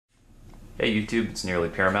Hey YouTube, it's Nearly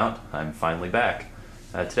Paramount. I'm finally back.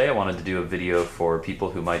 Today I wanted to do a video for people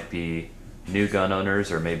who might be new gun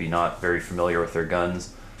owners or maybe not very familiar with their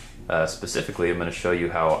guns. Specifically, I'm going to show you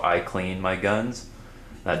how I clean my guns.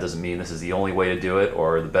 That doesn't mean this is the only way to do it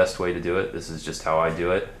or the best way to do it. This is just how I do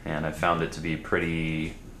it, and I found it to be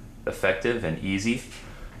pretty effective and easy.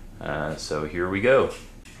 So here we go.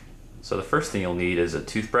 So the first thing you'll need is a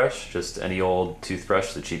toothbrush, just any old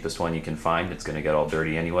toothbrush, the cheapest one you can find. It's going to get all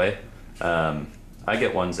dirty anyway. I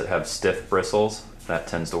get ones that have stiff bristles. That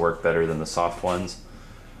tends to work better than the soft ones.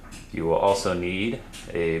 You will also need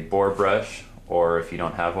a bore brush, or if you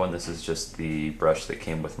don't have one, this is just the brush that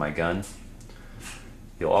came with my gun.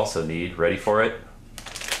 You'll also need, ready for it?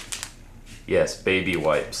 Yes, baby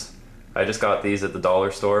wipes. I just got these at the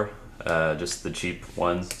dollar store, just the cheap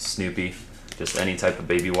ones, Snoopy, just any type of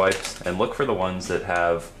baby wipes. And look for the ones that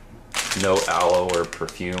have no aloe or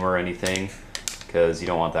perfume or anything, because you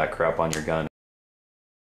don't want that crap on your gun.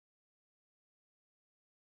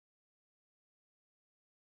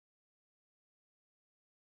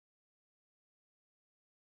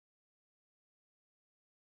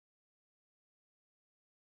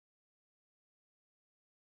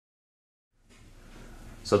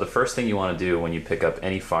 So the first thing you want to do when you pick up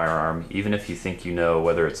any firearm, even if you think you know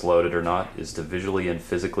whether it's loaded or not, is to visually and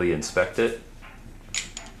physically inspect it.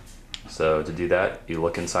 So to do that, you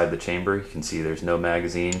look inside the chamber. You can see there's no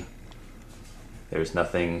magazine, there's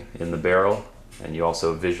nothing in the barrel, and you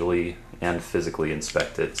also visually and physically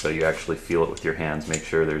inspect it. So you actually feel it with your hands, make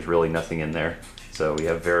sure there's really nothing in there. So we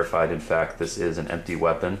have verified, in fact, this is an empty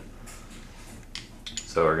weapon.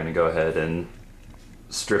 So we're going to go ahead and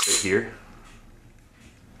strip it here.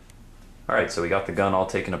 Alright, so we got the gun all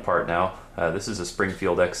taken apart now. This is a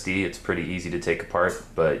Springfield XD. It's pretty easy to take apart,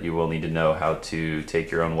 but you will need to know how to take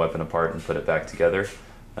your own weapon apart and put it back together.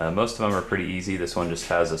 Most of them are pretty easy. This one just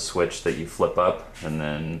has a switch that you flip up and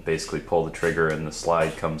then basically pull the trigger and the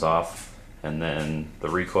slide comes off, and then the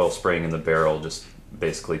recoil spring and the barrel just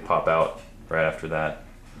basically pop out right after that.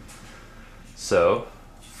 So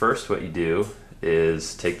first what you do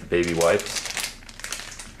is take the baby wipes,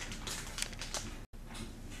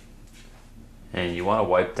 and you want to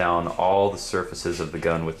wipe down all the surfaces of the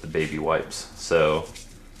gun with the baby wipes. So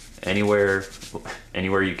anywhere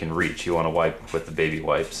you can reach, you want to wipe with the baby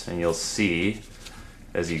wipes. And you'll see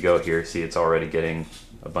as you go here, see it's already getting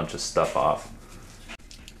a bunch of stuff off.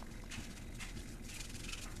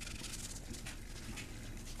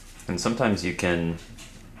 And sometimes you can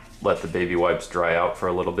let the baby wipes dry out for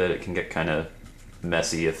a little bit. It can get kind of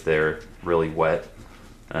messy if they're really wet,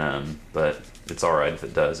 but it's alright if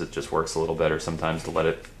it does. It just works a little better sometimes to let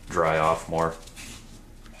it dry off more.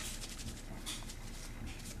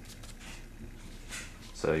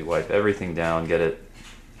 So you wipe everything down, get it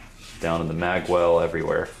down in the mag well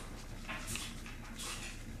everywhere.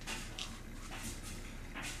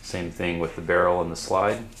 Same thing with the barrel and the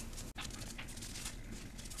slide.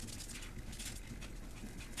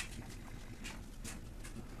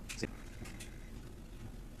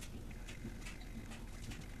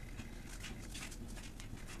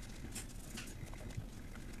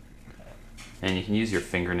 And you can use your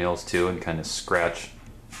fingernails too and kind of scratch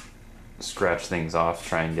things off,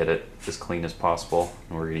 try and get it as clean as possible.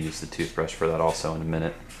 And we're going to use the toothbrush for that also in a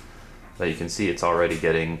minute. But you can see it's already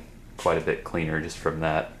getting quite a bit cleaner just from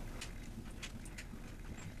that.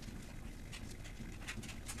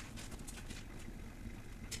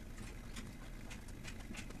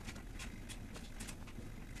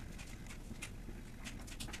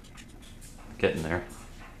 Getting there.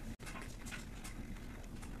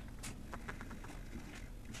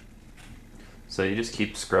 So you just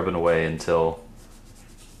keep scrubbing away until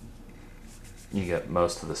you get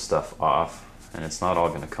most of the stuff off, and it's not all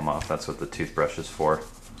going to come off. That's what the toothbrush is for.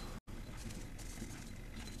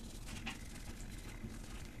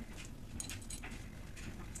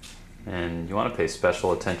 And you want to pay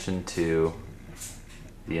special attention to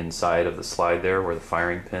the inside of the slide there where the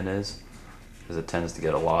firing pin is, because it tends to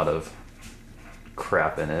get a lot of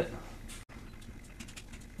crap in it.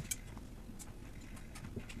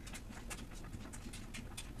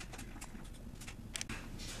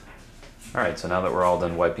 Alright, so now that we're all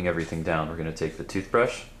done wiping everything down, we're going to take the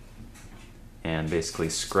toothbrush and basically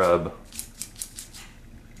scrub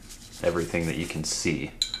everything that you can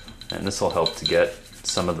see. And this will help to get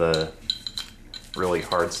some of the really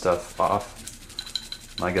hard stuff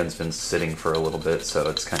off. My gun's been sitting for a little bit, so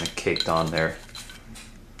it's kind of caked on there.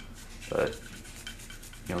 But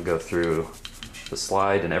you'll go through the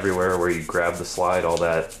slide, and everywhere where you grab the slide, all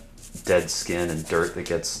that dead skin and dirt that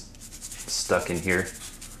gets stuck in here.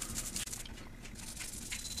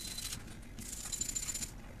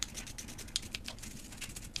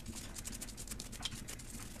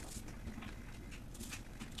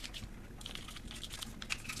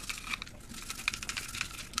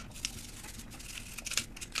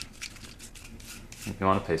 You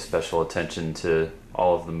want to pay special attention to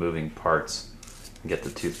all of the moving parts and get the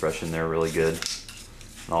toothbrush in there really good.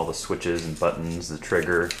 And all the switches and buttons, the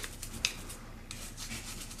trigger.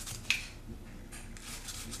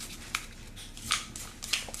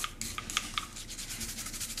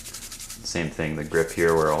 Same thing, the grip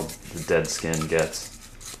here where all the dead skin gets.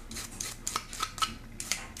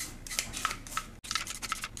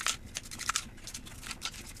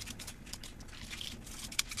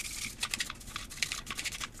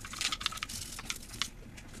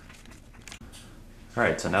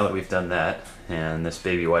 Alright, so now that we've done that, and this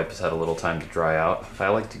baby wipe has had a little time to dry out, I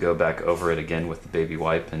like to go back over it again with the baby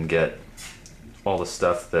wipe and get all the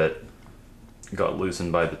stuff that got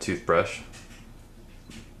loosened by the toothbrush.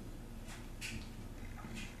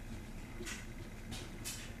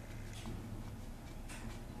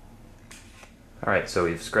 Alright, so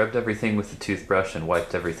we've scrubbed everything with the toothbrush and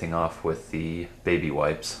wiped everything off with the baby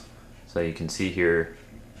wipes. So you can see here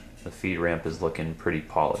the feed ramp is looking pretty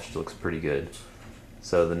polished, looks pretty good.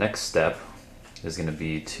 So the next step is going to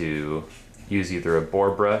be to use either a bore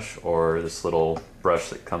brush or this little brush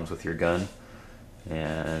that comes with your gun.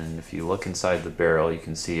 And if you look inside the barrel, you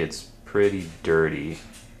can see it's pretty dirty.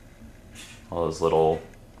 All those little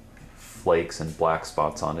flakes and black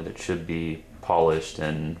spots on it. It should be polished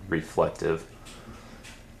and reflective.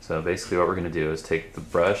 So basically what we're going to do is take the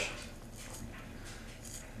brush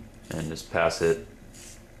and just pass it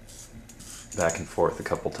back and forth a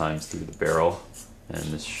couple times through the barrel, and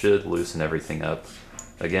this should loosen everything up.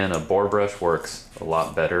 Again, a bore brush works a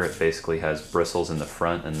lot better. It basically has bristles in the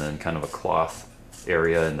front and then kind of a cloth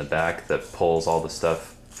area in the back that pulls all the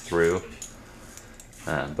stuff through,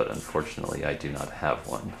 but unfortunately I do not have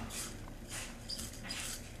one.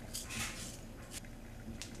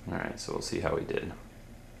 Alright, so we'll see how we did.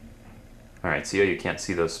 Alright, see how you can't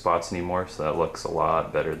see those spots anymore? So that looks a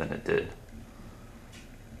lot better than it did.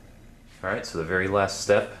 Alright, so the very last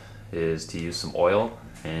step is to use some oil,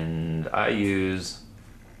 and I use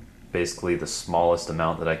basically the smallest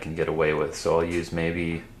amount that I can get away with. So I'll use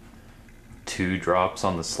maybe 2 drops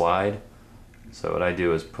on the slide. So what I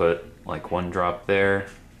do is put like 1 drop there,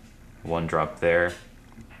 1 drop there,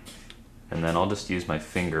 and then I'll just use my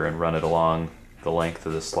finger and run it along the length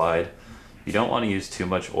of the slide. You don't want to use too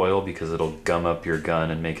much oil because it'll gum up your gun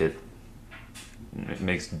and it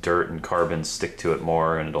makes dirt and carbon stick to it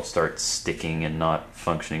more, and it'll start sticking and not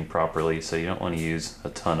functioning properly. So you don't want to use a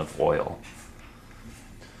ton of oil.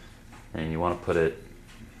 And you want to put it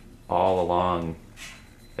all along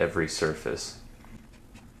every surface.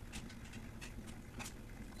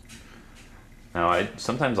 Now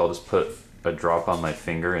sometimes I'll just put a drop on my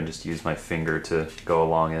finger and just use my finger to go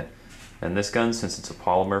along it. And this gun, since it's a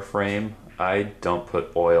polymer frame, I don't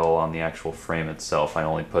put oil on the actual frame itself. I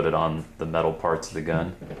only put it on the metal parts of the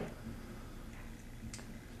gun.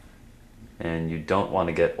 And you don't want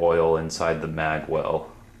to get oil inside the mag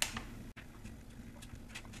well.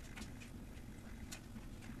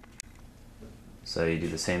 So you do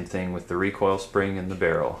the same thing with the recoil spring and the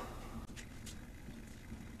barrel.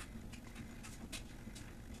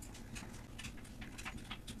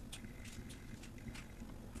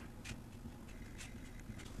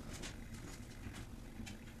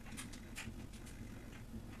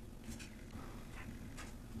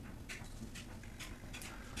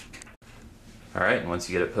 Alright, and once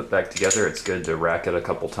you get it put back together, it's good to rack it a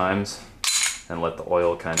couple times and let the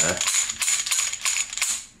oil kind of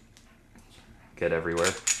get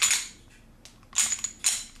everywhere.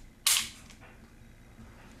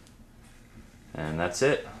 And that's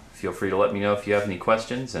it. Feel free to let me know if you have any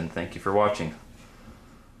questions, and thank you for watching.